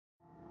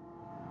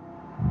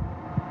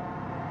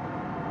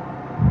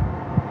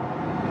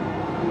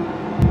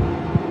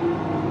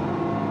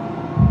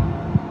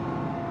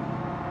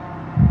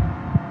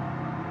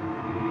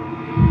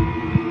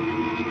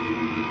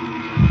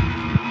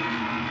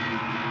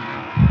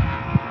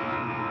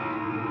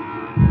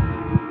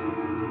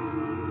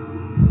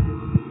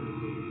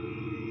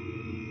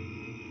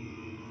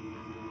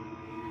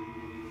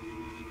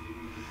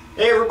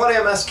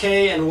everybody, I'm SK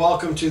and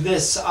welcome to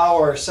this,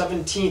 our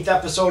 17th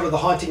episode of the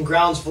Haunting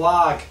Grounds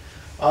vlog.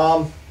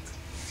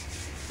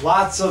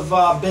 Lots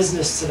of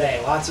business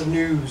today, lots of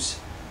news.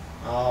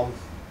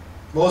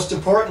 Most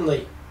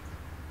importantly,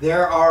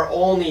 there are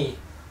only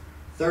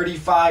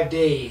 35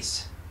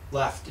 days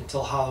left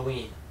until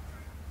Halloween.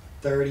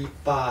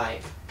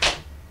 35.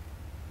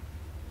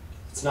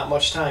 It's not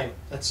much time.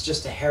 That's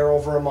just a hair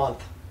over a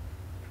month.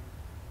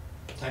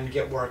 Time to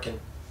get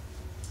working.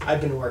 I've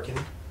been working.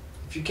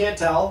 If you can't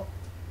tell,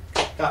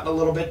 gotten a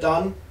little bit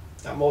done.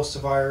 Got most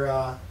of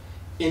our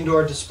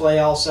indoor display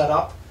all set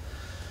up.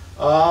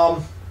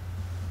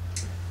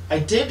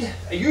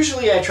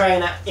 Usually I try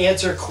and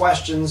answer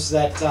questions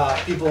that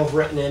people have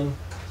written in,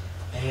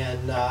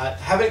 and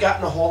haven't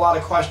gotten a whole lot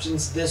of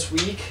questions this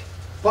week,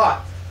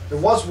 but there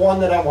was one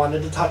that I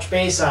wanted to touch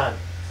base on,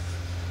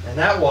 and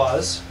that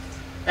was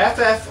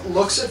FF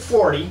Looks at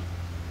 40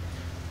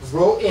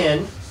 wrote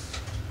in,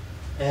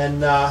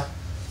 and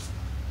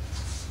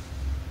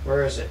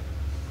where is it?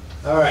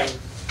 Alright.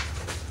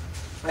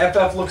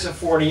 FF Looks at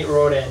 40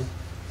 wrote in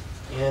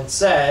and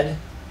said,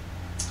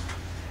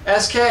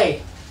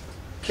 SK,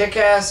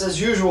 kick-ass as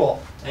usual.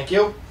 Thank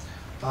you.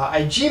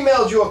 I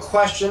Gmailed you a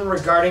question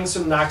regarding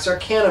some Nox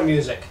Arcana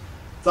music.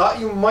 Thought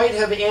you might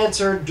have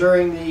answered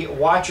during the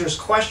Watcher's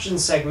Question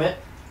segment.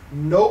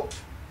 Nope.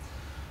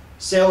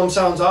 Salem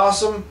sounds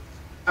awesome.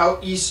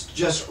 Out east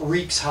just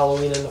reeks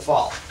Halloween in the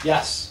fall.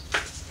 Yes,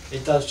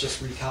 it does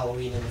just reek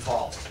Halloween in the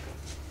fall.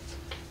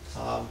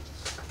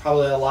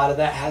 Probably a lot of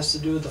that has to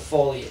do with the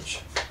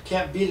foliage.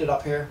 Can't beat it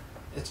up here.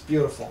 It's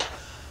beautiful.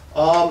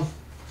 But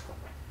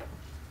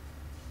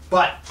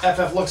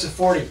FF Looks at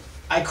 40.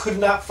 I could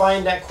not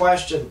find that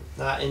question.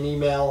 Not in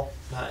email.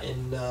 Not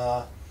in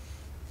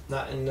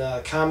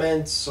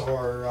comments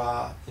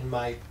or in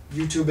my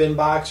YouTube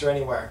inbox or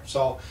anywhere.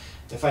 So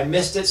if I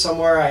missed it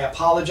somewhere, I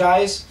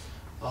apologize.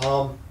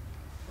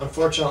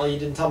 Unfortunately, you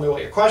didn't tell me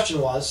what your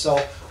question was.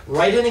 So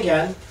write in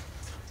again.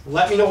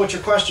 Let me know what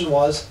your question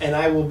was, and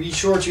I will be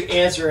sure to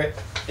answer it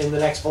in the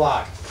next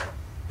vlog.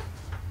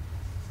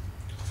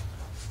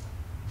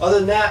 Other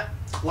than that,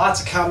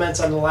 lots of comments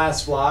on the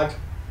last vlog.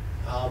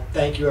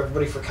 Thank you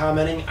everybody for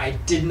commenting. I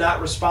did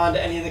not respond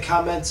to any of the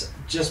comments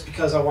just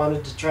because I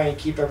wanted to try and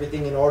keep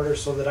everything in order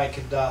so that I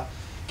could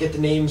get the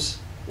names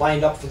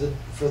lined up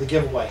for the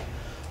giveaway.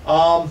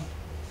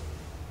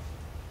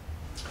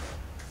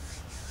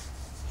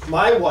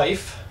 My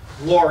wife,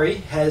 Lori,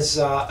 has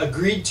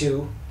agreed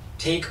to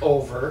take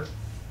over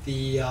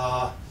the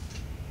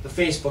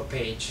Facebook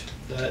page,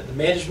 the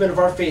management of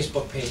our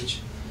Facebook page,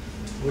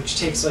 which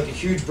takes like a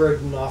huge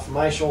burden off of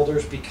my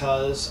shoulders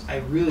because I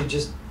really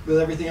just, with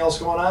everything else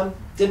going on,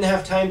 didn't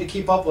have time to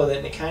keep up with it,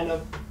 and it kind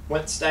of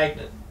went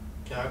stagnant.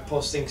 You know, I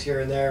post things here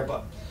and there,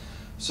 but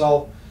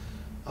so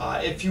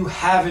if you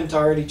haven't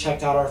already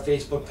checked out our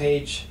Facebook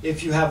page,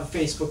 if you have a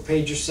Facebook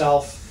page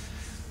yourself,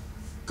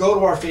 go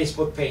to our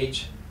Facebook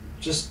page.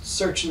 Just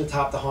search in the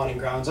top, The Haunting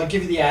Grounds. I'll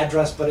give you the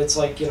address, but it's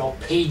like, you know,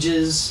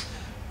 pages,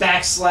 /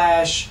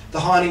 The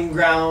Haunting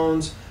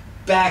Grounds,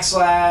 /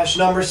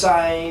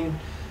 $,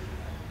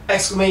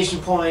 exclamation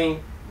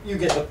point. You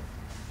get the,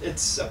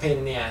 it's a pain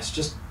in the ass.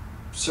 Just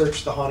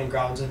search The Haunting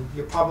Grounds and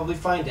you'll probably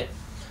find it.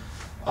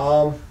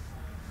 And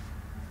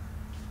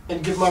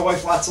give my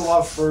wife lots of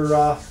love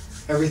for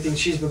everything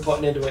she's been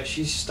putting into it.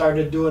 She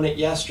started doing it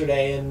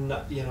yesterday, and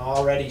you know,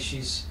 already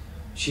she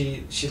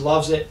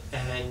loves it,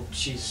 and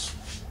she's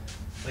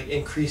like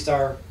increased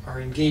our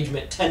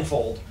engagement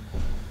tenfold.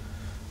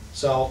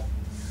 So,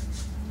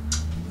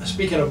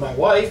 speaking of my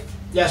wife,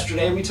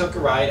 yesterday we took a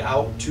ride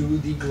out to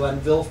the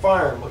Glenville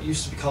farm, what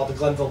used to be called the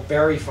Glenville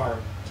Berry Farm.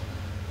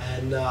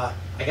 And I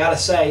gotta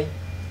say,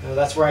 you know,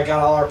 that's where I got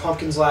all our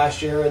pumpkins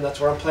last year, and that's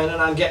where I'm planning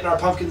on getting our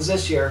pumpkins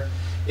this year.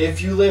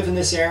 If you live in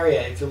this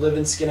area, if you live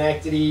in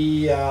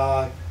Schenectady,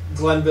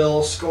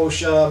 Glenville,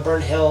 Scotia,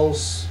 Burnt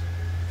Hills,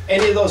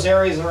 any of those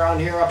areas around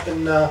here up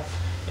in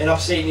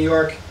upstate New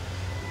York,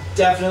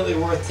 definitely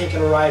worth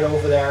taking a ride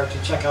over there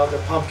to check out their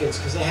pumpkins,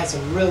 because they had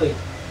some really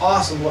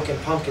awesome looking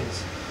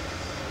pumpkins.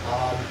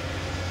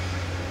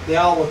 They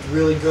all looked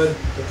really good.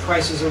 The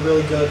prices are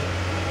really good.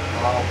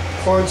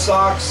 Corn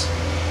stalks,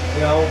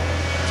 you know,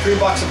 $3 a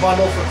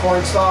bundle for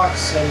corn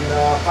stalks, and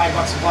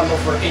 $5 a bundle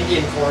for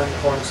Indian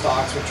corn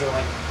stalks, which are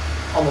like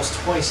almost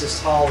twice as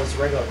tall as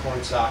regular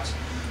corn stalks.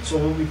 So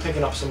we'll be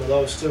picking up some of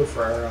those too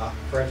for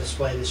our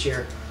display this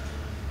year.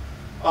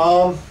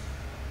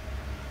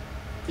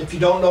 If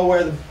you don't know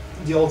where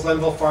the old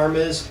Glenville farm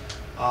is,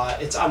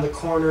 it's on the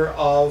corner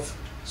of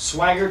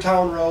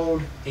Swaggertown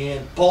Road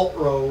and Bolt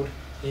Road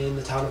in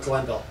the town of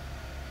Glenville.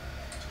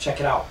 Check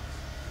it out.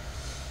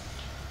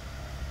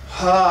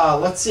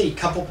 Let's see,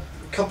 couple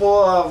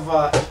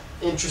of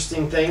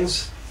interesting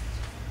things.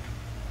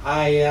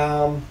 I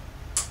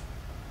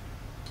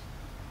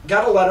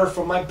got a letter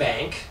from my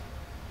bank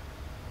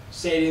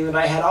stating that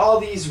I had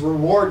all these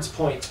rewards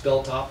points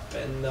built up,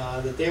 and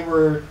that they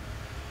were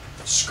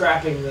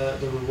scrapping the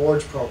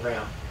rewards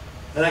program.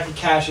 And I could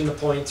cash in the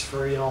points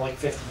for, you know, like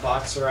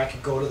 $50, or I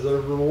could go to the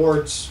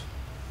rewards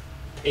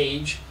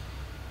page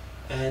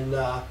and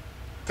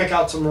pick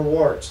out some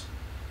rewards.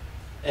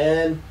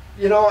 And,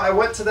 you know, I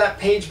went to that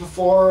page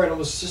before and it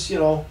was just, you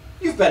know,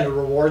 you've been to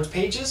rewards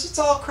pages, it's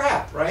all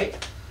crap, right?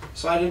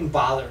 So I didn't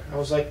bother. I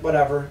was like,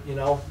 whatever, you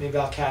know, maybe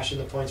I'll cash in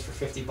the points for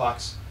 50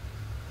 bucks.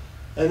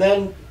 And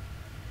then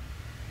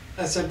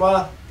I said,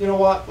 well, you know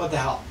what the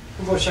hell,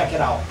 I'll go check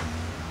it out.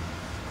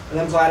 And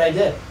I'm glad I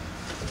did.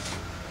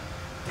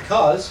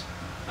 Because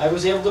I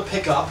was able to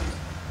pick up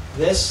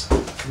this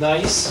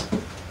nice,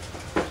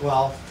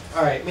 well,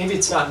 alright, maybe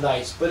it's not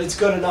nice, but it's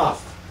good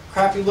enough.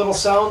 Crappy little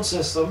sound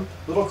system,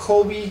 little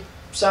Kobe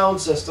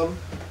sound system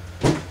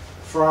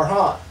for our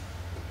haunt.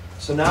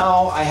 So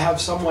now I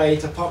have some way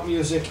to pump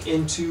music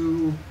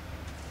into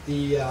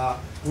the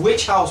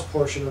witch house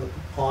portion of the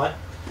haunt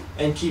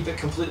and keep it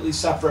completely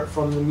separate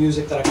from the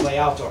music that I play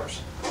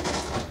outdoors.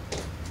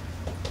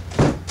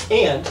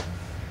 And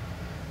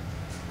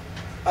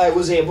I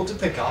was able to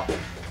pick up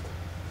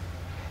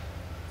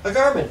a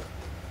Garmin.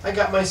 I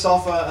got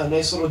myself a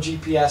nice little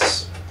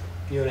GPS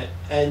unit.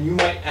 And you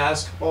might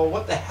ask, well,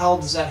 what the hell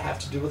does that have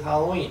to do with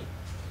Halloween?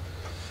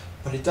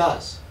 But it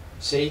does.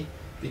 See?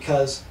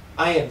 Because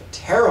I am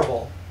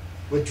terrible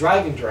with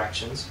driving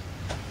directions.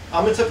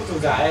 I'm a typical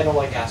guy. I don't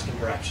like asking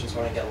directions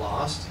when I get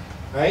lost.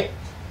 Right?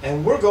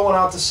 And we're going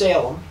out to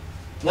Salem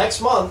next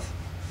month.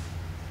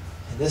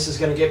 And this is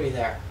going to get me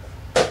there.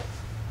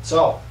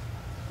 So,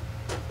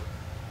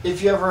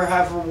 if you ever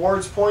have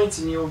rewards points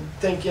and you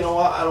think, you know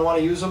what, I don't want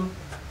to use them,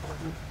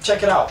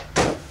 check it out.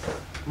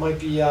 Might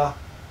be a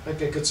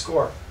good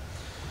score.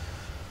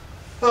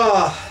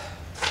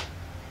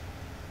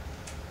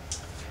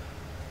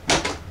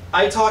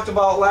 I talked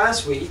about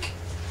last week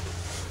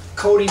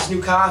Cody's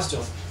new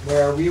costume,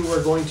 where we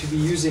were going to be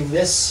using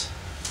this.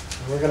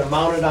 And we're going to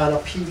mount it on a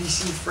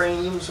PVC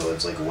frame, so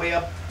it's like way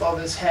up above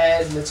his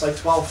head, and it's like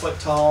 12 foot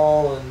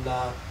tall, and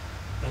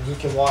he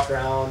can walk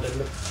around. And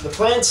the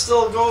plan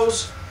still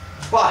goes,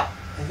 but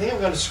I think I'm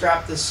going to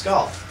scrap this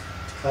skull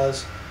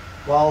because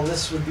while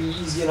this would be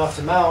easy enough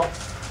to mount,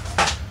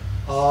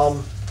 I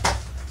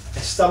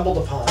stumbled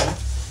upon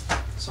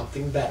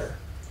something better.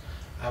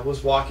 I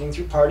was walking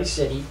through Party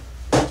City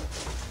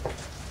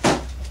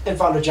and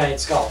found a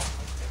giant skull.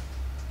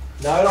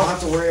 Now I don't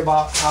have to worry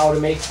about how to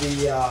make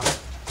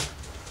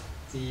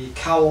the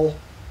cowl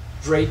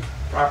drape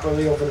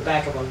properly over the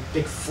back of a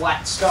big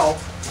flat skull.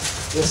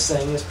 This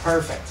thing is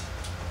perfect.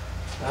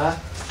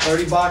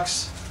 30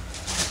 bucks.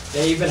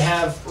 They even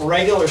have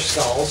regular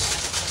skulls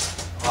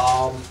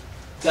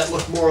that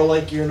look more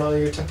like your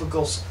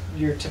typical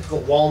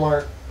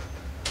Walmart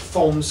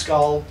foam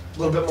skull, a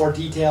little bit more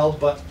detailed,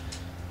 but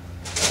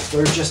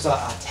they're just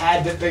a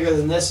tad bit bigger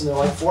than this, and they're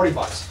like 40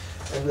 bucks.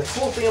 And the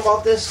cool thing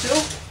about this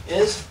too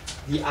is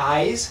the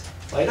eyes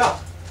light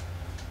up.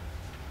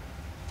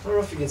 I don't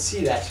know if you can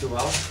see that too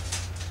well,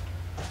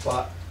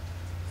 but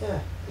yeah,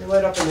 they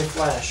light up and they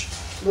flash.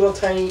 Little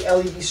tiny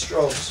LED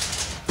strobes.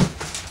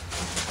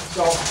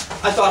 So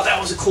I thought that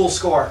was a cool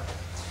score.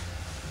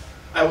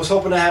 I was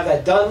hoping to have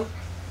that done.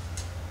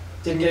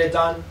 Didn't get it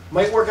done.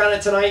 Might work on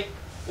it tonight.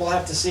 We'll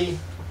have to see.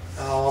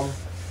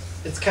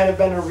 It's kind of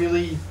been a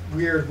really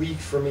weird week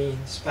for me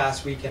this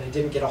past week, and I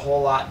didn't get a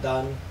whole lot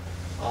done.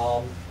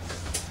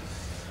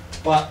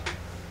 But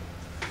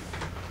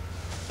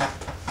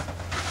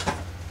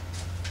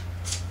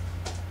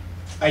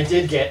I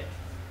did get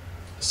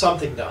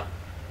something done.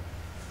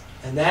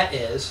 And that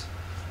is,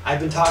 I've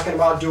been talking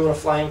about doing a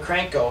flying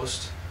crank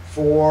ghost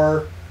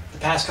for the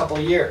past couple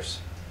of years.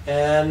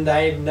 And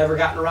I've never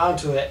gotten around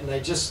to it, and I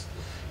just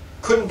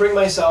couldn't bring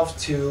myself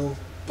to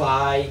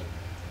buy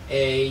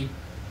a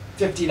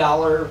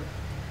 $50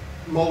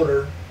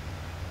 motor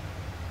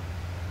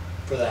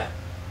for that.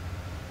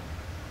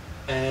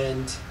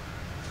 And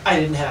I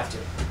didn't have to.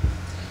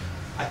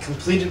 I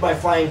completed my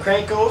flying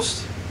crank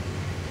ghost,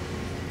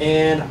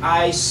 and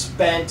I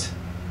spent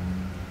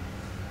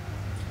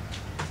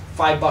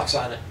 $5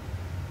 on it.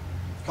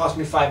 Cost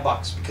me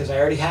 $5 because I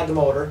already had the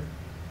motor.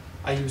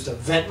 I used a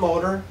vent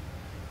motor.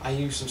 I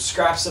used some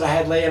scraps that I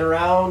had laying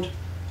around,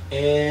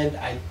 and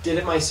I did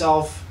it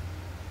myself,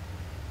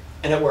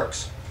 and it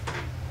works.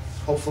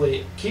 Hopefully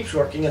it keeps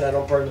working and I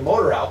don't burn the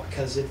motor out,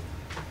 because it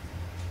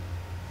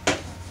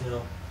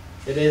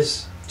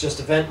is just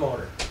a vent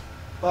motor.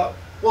 But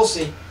we'll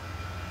see.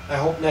 I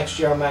hope next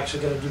year I'm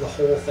actually going to do the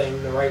whole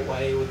thing the right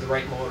way with the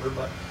right motor.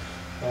 But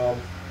why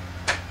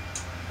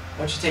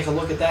don't you take a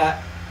look at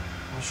that?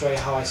 I'll show you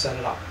how I set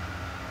it up.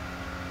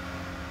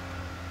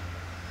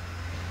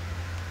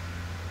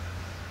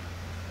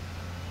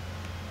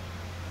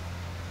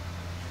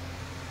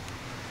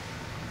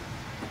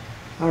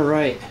 All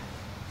right,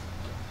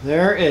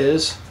 there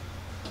is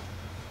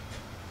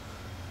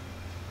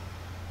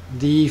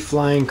the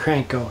flying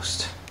crank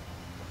ghost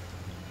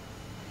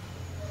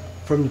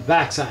from the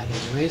backside,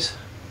 anyways.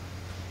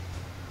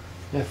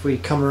 If we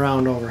come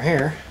around over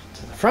here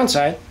to the front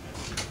side,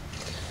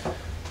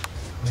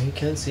 we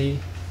can see,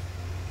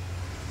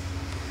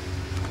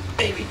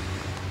 maybe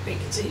we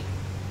can see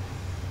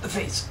the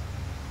face.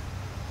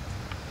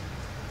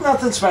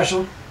 Nothing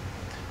special.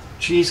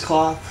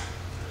 Cheesecloth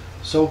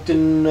soaked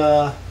in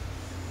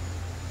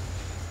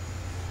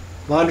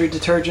laundry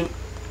detergent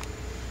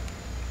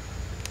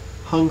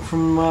hung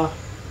from a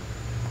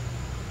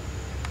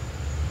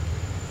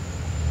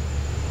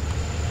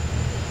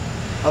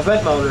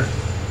vent motor.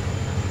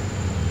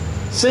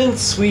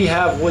 Since we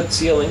have wood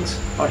ceilings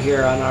out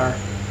here on our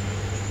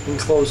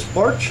enclosed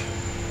porch,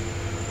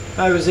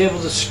 I was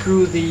able to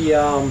screw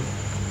the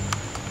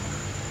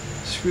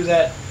screw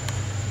that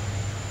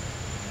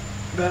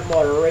vent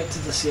motor right to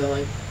the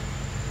ceiling.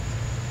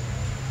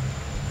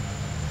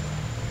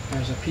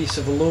 There's a piece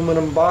of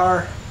aluminum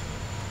bar.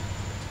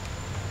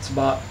 It's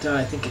about,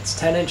 I think it's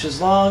 10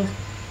 inches long,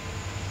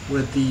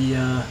 with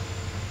the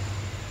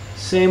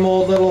same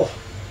old little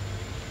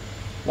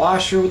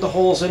washer with the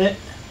holes in it.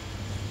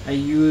 I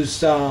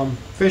used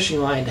fishing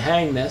line to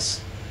hang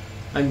this.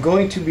 I'm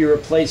going to be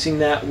replacing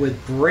that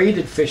with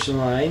braided fishing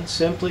line,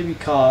 simply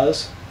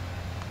because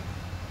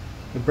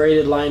the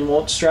braided line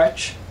won't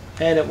stretch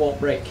and it won't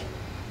break.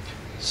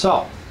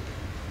 So,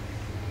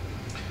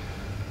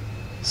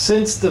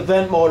 since the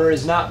vent motor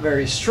is not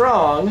very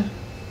strong,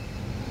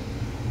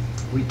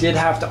 we did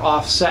have to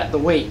offset the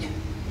weight.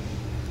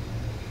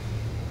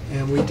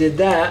 And we did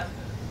that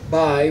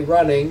by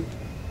running,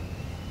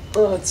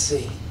 let's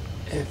see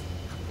if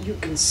you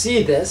can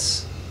see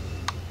this.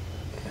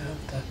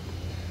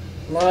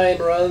 The line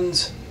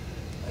runs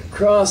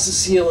across the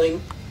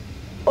ceiling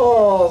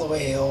all the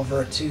way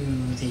over to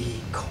the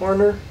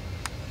corner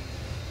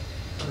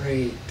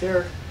right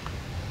there,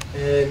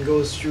 and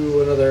goes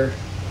through another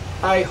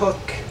eye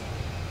hook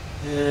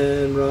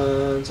and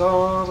runs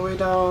all the way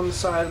down the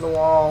side of the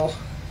wall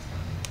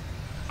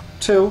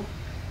to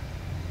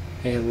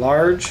a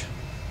large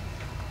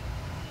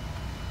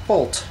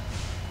bolt,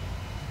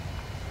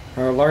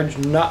 or a large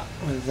nut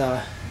with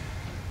a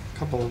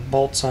couple of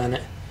bolts on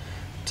it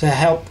to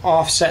help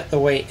offset the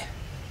weight.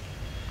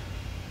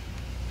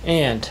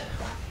 And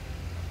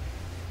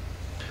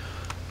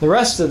the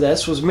rest of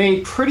this was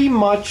made pretty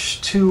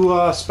much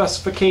to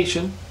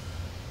specification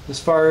as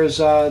far as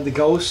the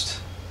Ghost.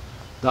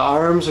 The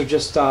arms are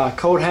just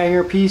coat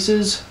hanger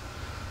pieces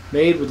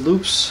made with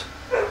loops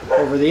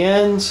over the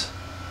ends,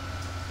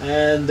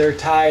 and they're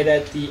tied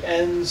at the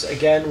ends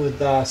again with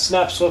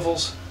snap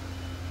swivels,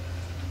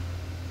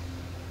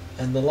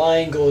 and the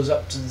line goes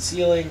up to the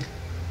ceiling.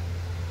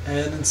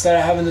 And instead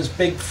of having this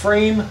big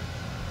frame,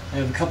 I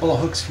have a couple of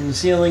hooks from the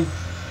ceiling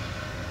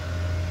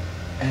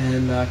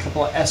and a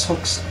couple of S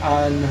hooks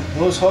on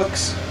those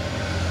hooks,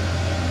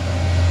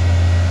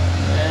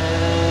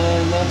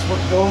 and that's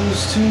what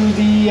goes to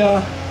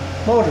the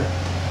motor.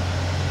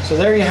 So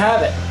there you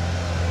have it.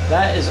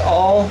 That is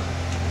all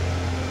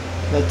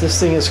that this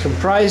thing is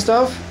comprised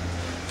of,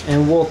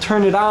 and we'll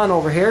turn it on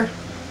over here.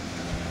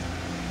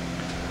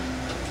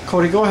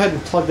 Cody, go ahead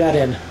and plug that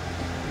in.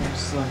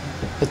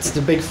 It's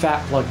the big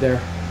fat plug there.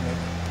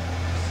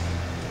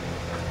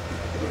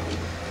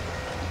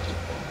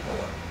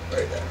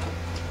 Right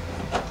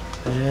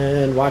there.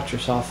 And watch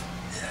yourself.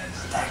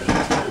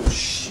 Oh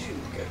shoot.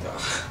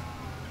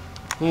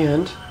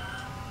 And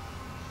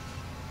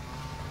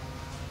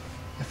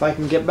if I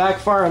can get back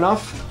far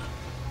enough,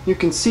 you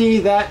can see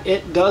that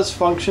it does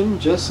function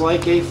just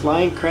like a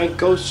flying crank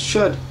ghost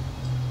should.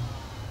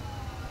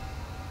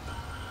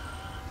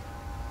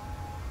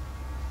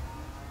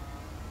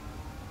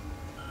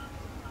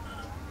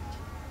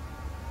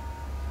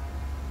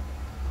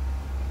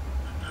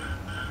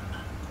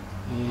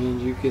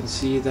 And you can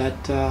see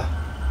that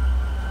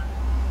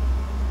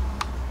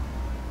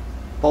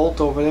bolt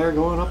over there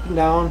going up and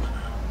down,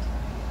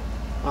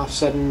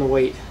 offsetting the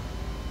weight.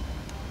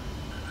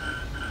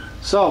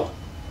 So,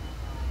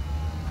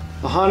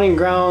 the Haunting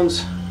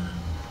Grounds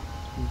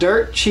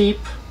dirt cheap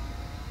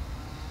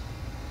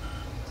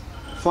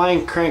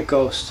flying crank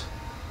ghost.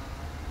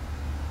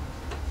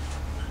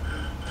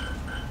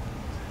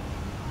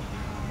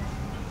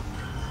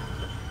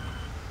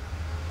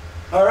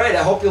 Alright,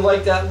 I hope you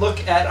like that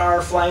look at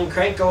our flying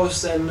crank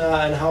ghost and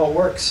how it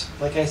works.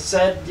 Like I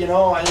said, you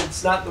know,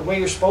 it's not the way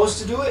you're supposed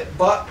to do it,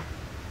 but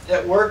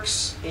it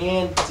works.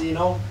 And, you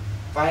know,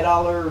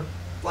 $5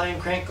 flying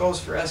crank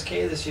ghost for SK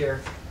this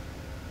year.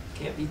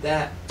 Can't beat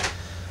that.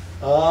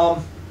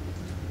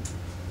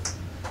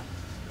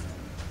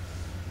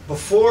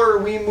 Before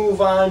we move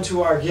on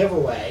to our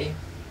giveaway,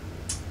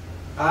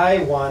 I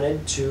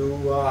wanted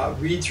to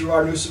read through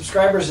our new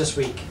subscribers this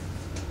week.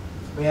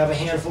 We have a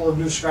handful of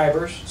new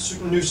subscribers,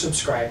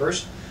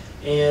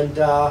 and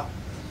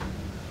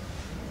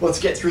let's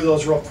get through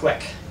those real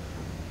quick.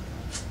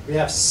 We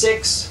have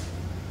 6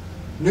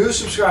 new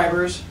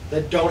subscribers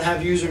that don't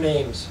have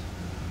usernames.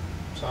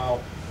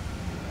 So,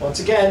 once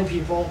again,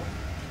 people,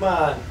 come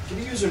on, get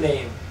a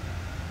username.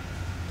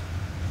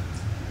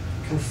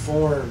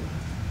 Conform.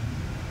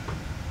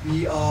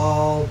 We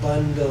all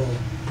bundle.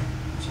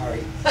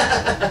 Sorry.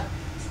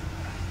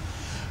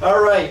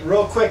 Alright,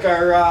 real quick,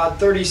 our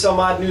 30 some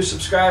odd new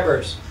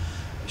subscribers.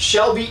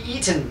 Shelby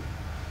Eaton,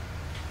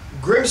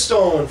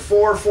 Grimstone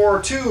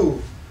 442,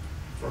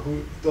 for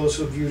those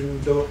of you who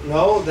don't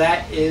know,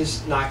 that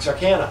is Nox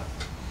Arcana.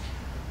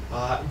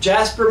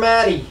 Jasper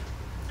Maddie,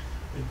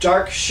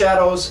 Dark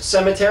Shadows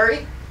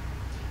Cemetery,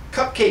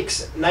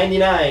 Cupcakes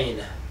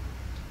 99,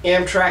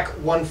 Amtrak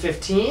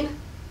 115,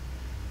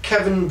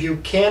 Kevin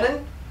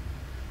Buchanan,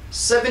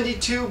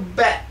 72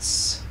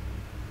 Bets,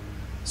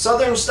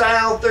 Southern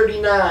Style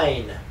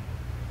 39,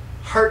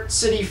 Heart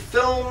City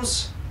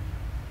Films,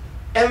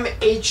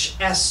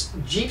 MHS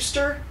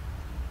Jeepster,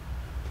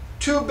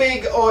 Too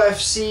Big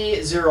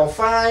OFC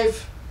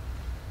 05,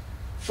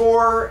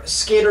 4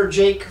 Skater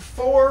Jake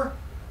 4,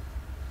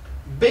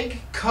 Big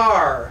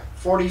Car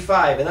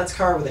 45, and that's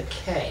car with a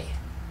K,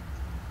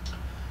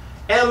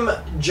 M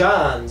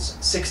Johns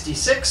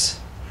 66,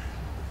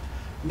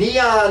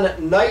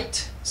 Neon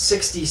Knight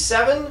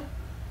 67,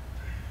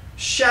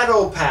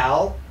 Shadow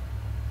Pal,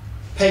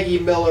 Peggy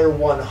Miller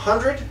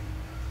 100,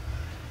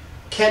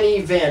 Kenny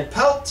Van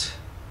Pelt,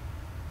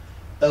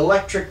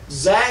 Electric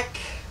Zach,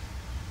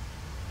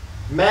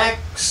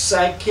 Max,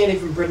 I can't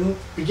even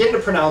begin to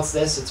pronounce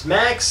this, it's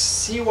Max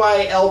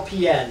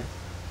CYLPN,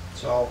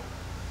 so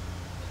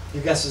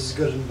your guess is as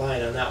good as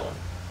mine on that one.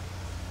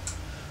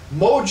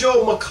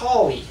 Mojo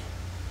Macaulay,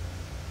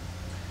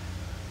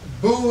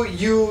 Boo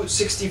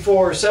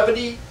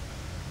U6470,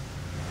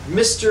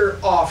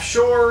 Mr.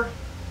 Offshore,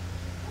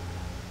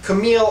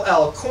 Camille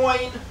L.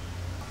 Coyne,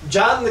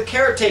 John the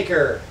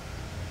Caretaker,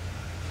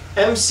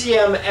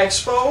 MCM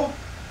Expo,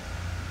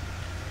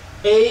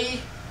 A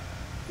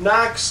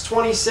Nox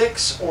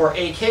 26 or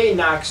AK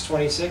Nox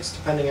 26,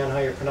 depending on how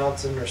you're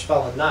pronouncing or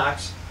spelling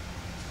Nox,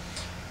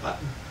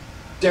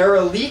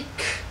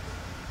 Derelique,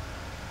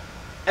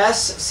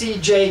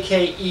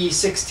 SCJKE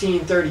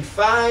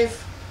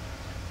 1635,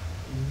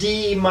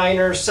 D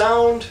Minor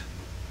Sound,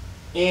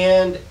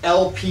 and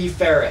LP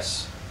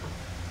Ferris.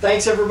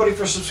 Thanks everybody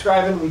for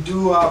subscribing. We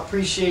do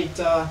appreciate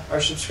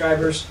our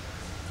subscribers.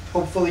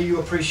 Hopefully you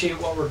appreciate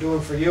what we're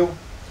doing for you.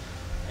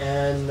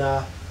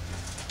 And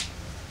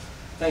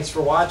thanks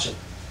for watching.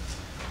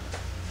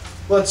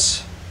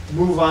 Let's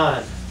move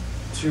on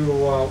to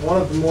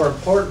one of the more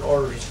important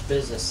orders of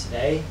business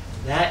today.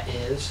 And that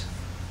is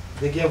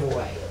the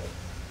giveaway.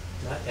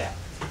 Not yet.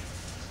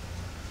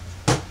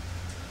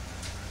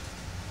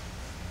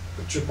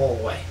 Put your bowl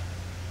away.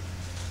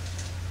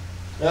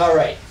 All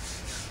right.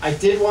 I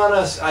did want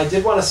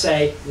to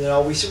say, you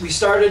know, we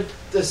started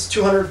this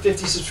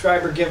 250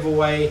 subscriber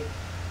giveaway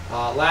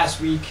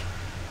last week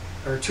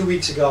or 2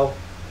 weeks ago,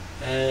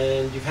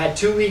 and you've had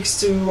 2 weeks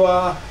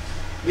to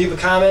leave a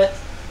comment,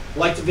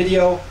 like the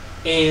video,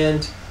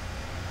 and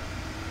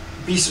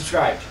be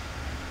subscribed.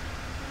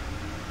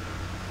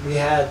 We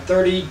had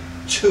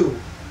 32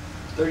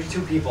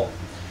 people.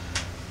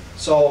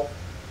 So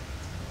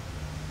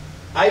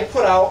I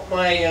put out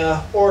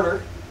my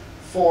order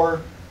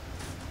for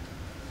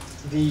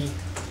the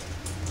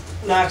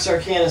Nox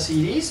Arcana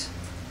CDs,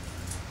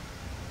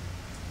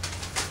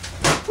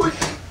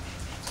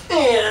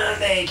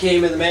 and they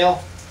came in the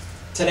mail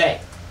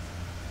today.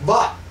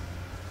 But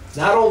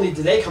not only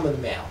did they come in the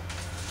mail,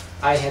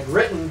 I had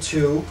written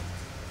to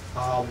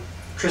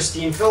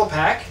Christine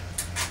Philippak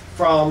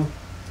from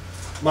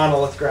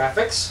Monolith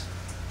Graphics,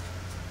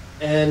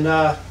 and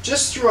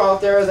just threw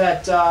out there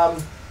that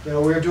you know,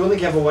 we were doing the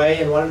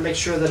giveaway and wanted to make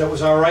sure that it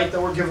was all right that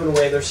we're giving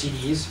away their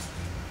CDs,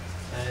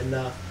 and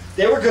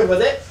they were good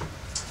with it,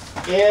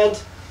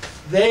 and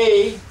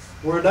they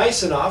were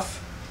nice enough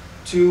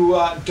to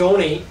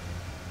donate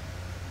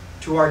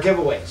to our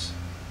giveaways.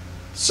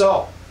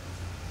 So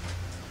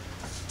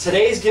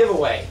today's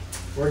giveaway,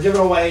 we're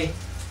giving away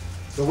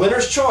the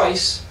winner's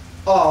choice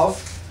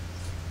of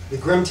the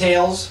Grim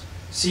Tales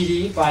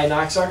CD by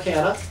Nox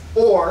Arcana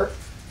or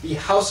the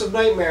House of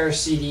Nightmares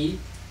CD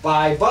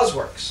by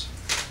Buzzworks.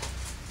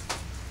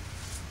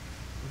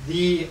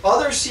 The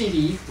other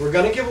CD we're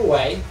going to give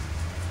away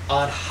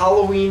on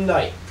Halloween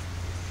night.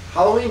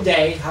 Halloween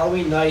day,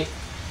 Halloween night.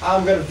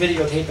 I'm going to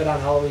videotape it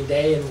on Halloween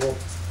day, and will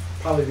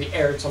probably be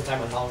aired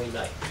sometime on Halloween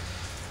night,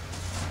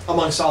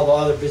 amongst all the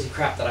other busy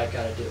crap that I've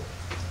got to do.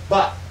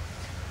 But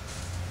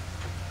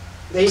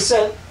they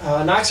sent,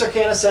 Nox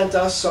Arcana sent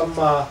us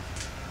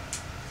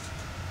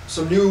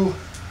some new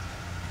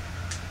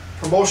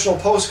promotional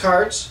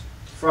postcards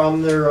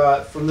from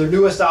their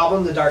newest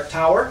album, The Dark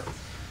Tower,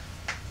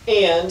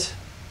 and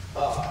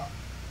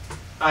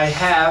I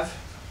have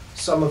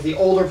some of the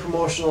older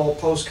promotional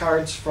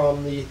postcards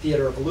from the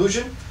Theater of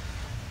Illusion,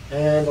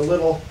 and a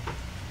little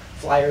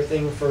flyer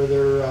thing for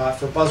their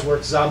for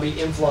Buzzworks Zombie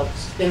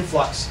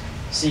Influx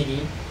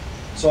CD.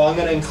 So I'm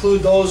going to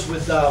include those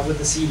with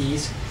the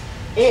CDs,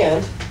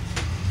 and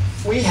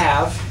we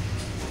have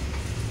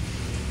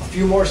a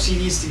few more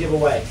CDs to give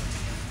away.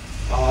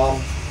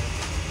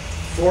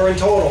 4 in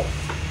total.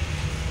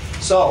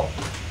 So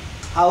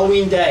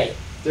Halloween day,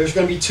 there's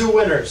going to be 2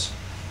 winners.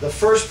 The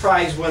first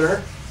prize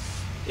winner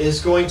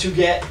is going to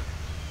get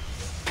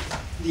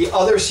the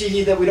other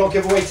CD that we don't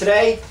give away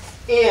today,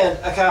 and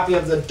a copy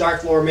of the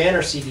Dark Lore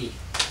Manor CD.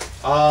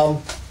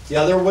 The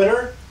other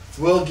winner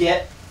will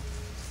get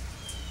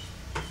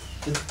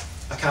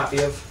a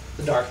copy of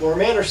the Dark Lore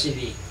Manor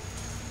CD.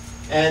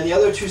 And the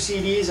other 2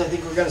 CDs I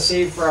think we're going to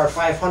save for our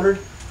 500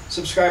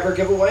 subscriber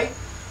giveaway,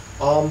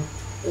 or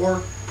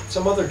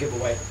some other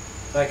giveaway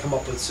that I come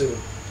up with soon.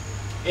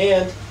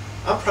 And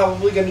I'm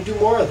probably going to do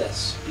more of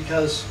this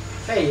because,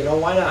 hey, you know,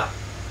 why not?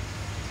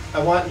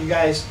 I want you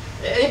guys,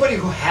 anybody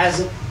who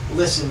hasn't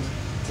listened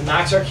to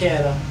Nox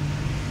Arcana,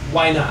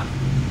 why not?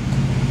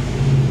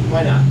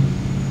 Why not?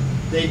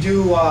 They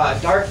do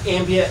dark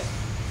ambient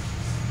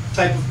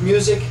type of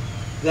music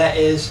that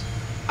is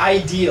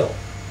ideal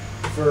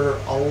for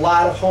a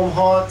lot of home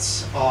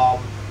haunts,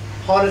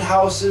 haunted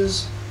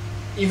houses,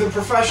 even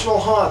professional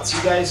haunts.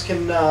 You guys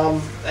can,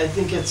 I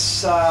think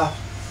it's,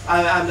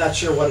 I'm not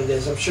sure what it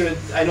is.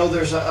 I know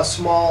there's a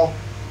small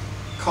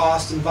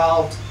cost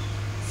involved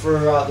for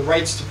the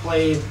rights to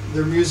play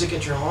their music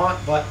at your haunt,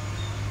 but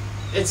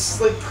it's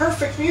like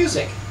perfect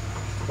music.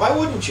 Why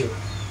wouldn't you?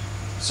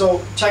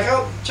 So check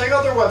out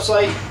their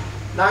website,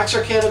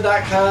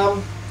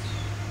 noxarcana.com.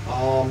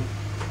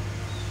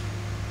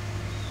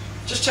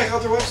 Just check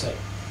out their website,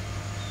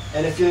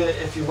 and if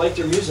you like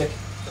their music,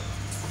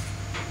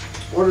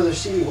 order their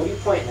CD. What are you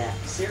pointing at?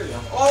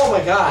 Cereal. Oh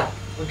my God!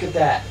 Look at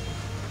that.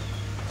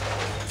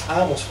 I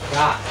almost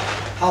forgot.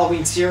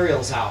 Halloween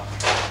cereal's out.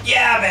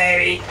 Yeah,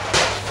 baby.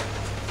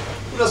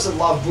 Who doesn't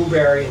love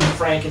Blueberry and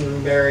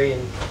Frankenberry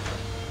and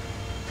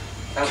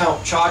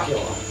Count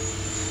Chocula?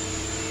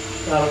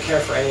 I don't care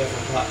for any of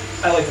them, but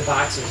I like the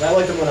boxes. I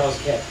liked them when I was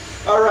a kid.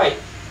 All right.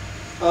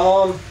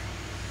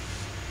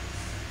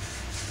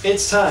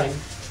 It's time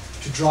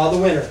to draw the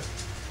winner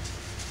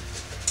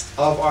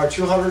of our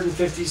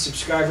 250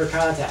 subscriber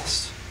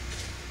contest.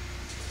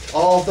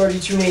 All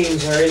 32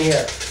 names are in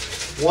here,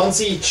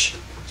 once each.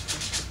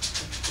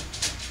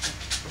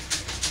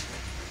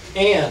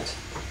 And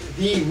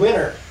the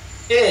winner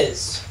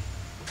is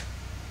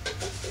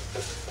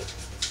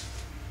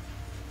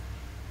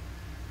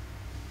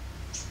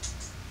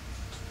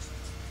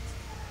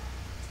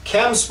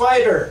Chem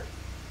Spider.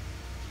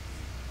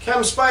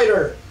 Chem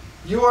Spider,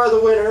 you are the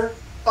winner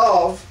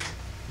of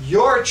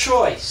your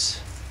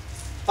choice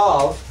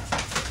of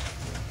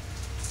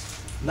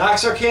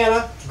Nox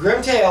Arcana,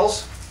 Grim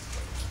Tales,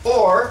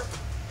 or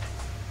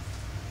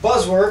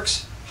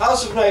Buzzworks,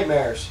 House of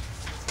Nightmares.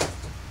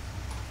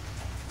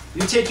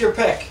 You take your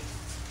pick.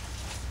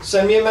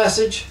 Send me a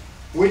message,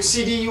 which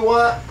CD you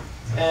want,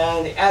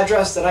 and the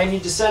address that I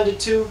need to send it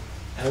to,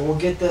 and we'll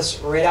get this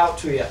right out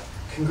to you.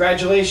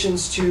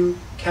 Congratulations to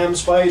Chem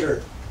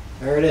Spider.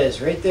 There it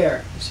is, right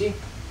there. You see?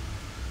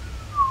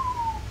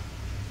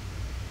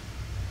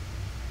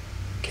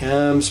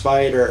 Chem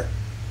Spider.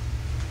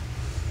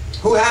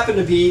 Who happened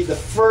to be the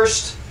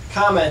first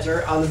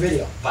commenter on the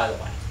video, by the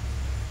way.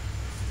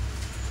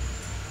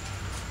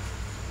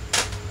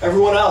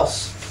 Everyone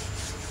else.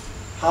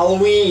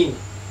 Halloween.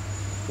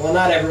 Well,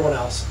 not everyone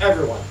else.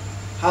 Everyone.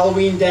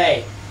 Halloween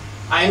Day.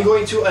 I'm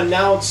going to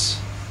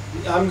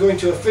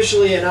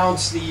officially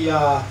announce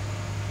the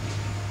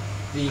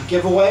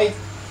giveaway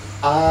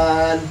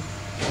on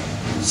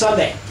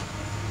Sunday.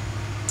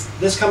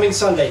 This coming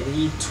Sunday,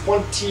 the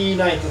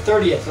 29th, the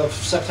 30th of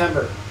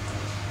September.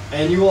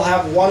 And you will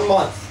have 1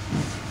 month.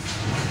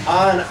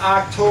 On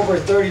October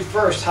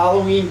 31st,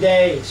 Halloween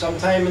Day,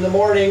 sometime in the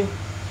morning,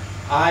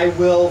 I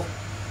will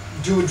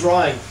do a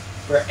drawing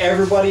for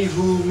everybody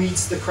who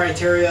meets the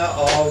criteria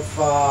of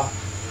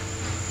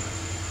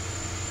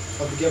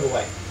the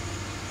giveaway.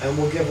 And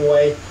we'll give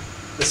away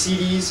the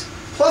CDs,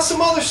 plus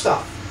some other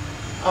stuff.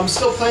 I'm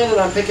still planning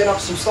on picking up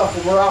some stuff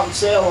when we're out in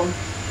Salem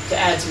to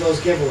add to those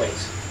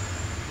giveaways.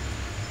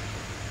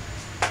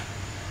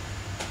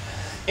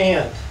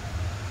 And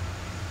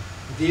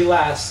the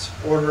last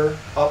order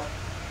up,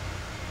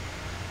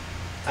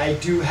 I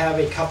do have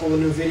a couple of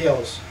new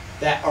videos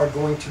that are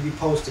going to be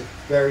posted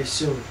very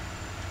soon.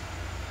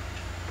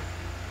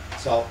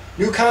 So,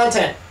 new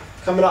content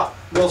coming up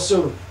real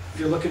soon. If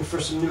you're looking for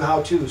some new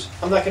how-tos,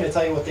 I'm not going to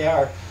tell you what they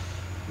are,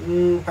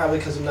 probably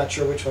because I'm not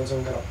sure which ones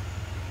I'm going to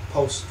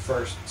post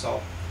first.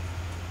 So,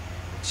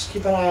 just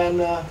keep an eye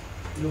on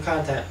new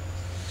content.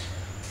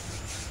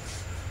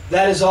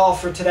 That is all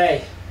for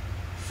today.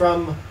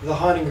 From the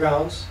Haunting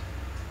Grounds,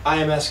 I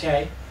am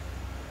SK.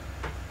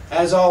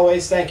 As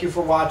always, thank you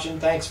for watching.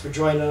 Thanks for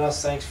joining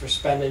us. Thanks for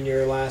spending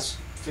your last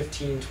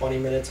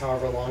 15-20 minutes,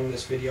 however long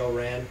this video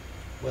ran,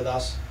 with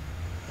us.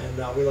 And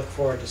we look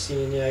forward to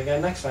seeing you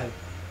again next time.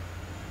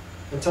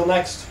 Until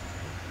next,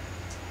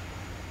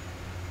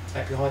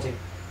 happy haunting.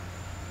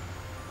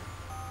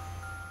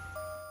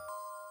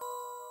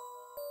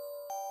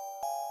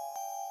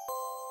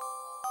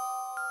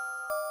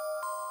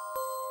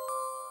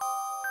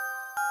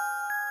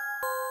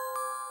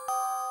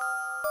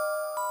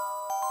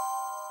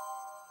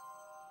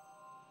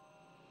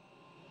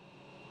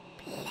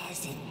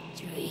 Pleasant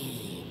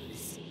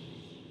dreams.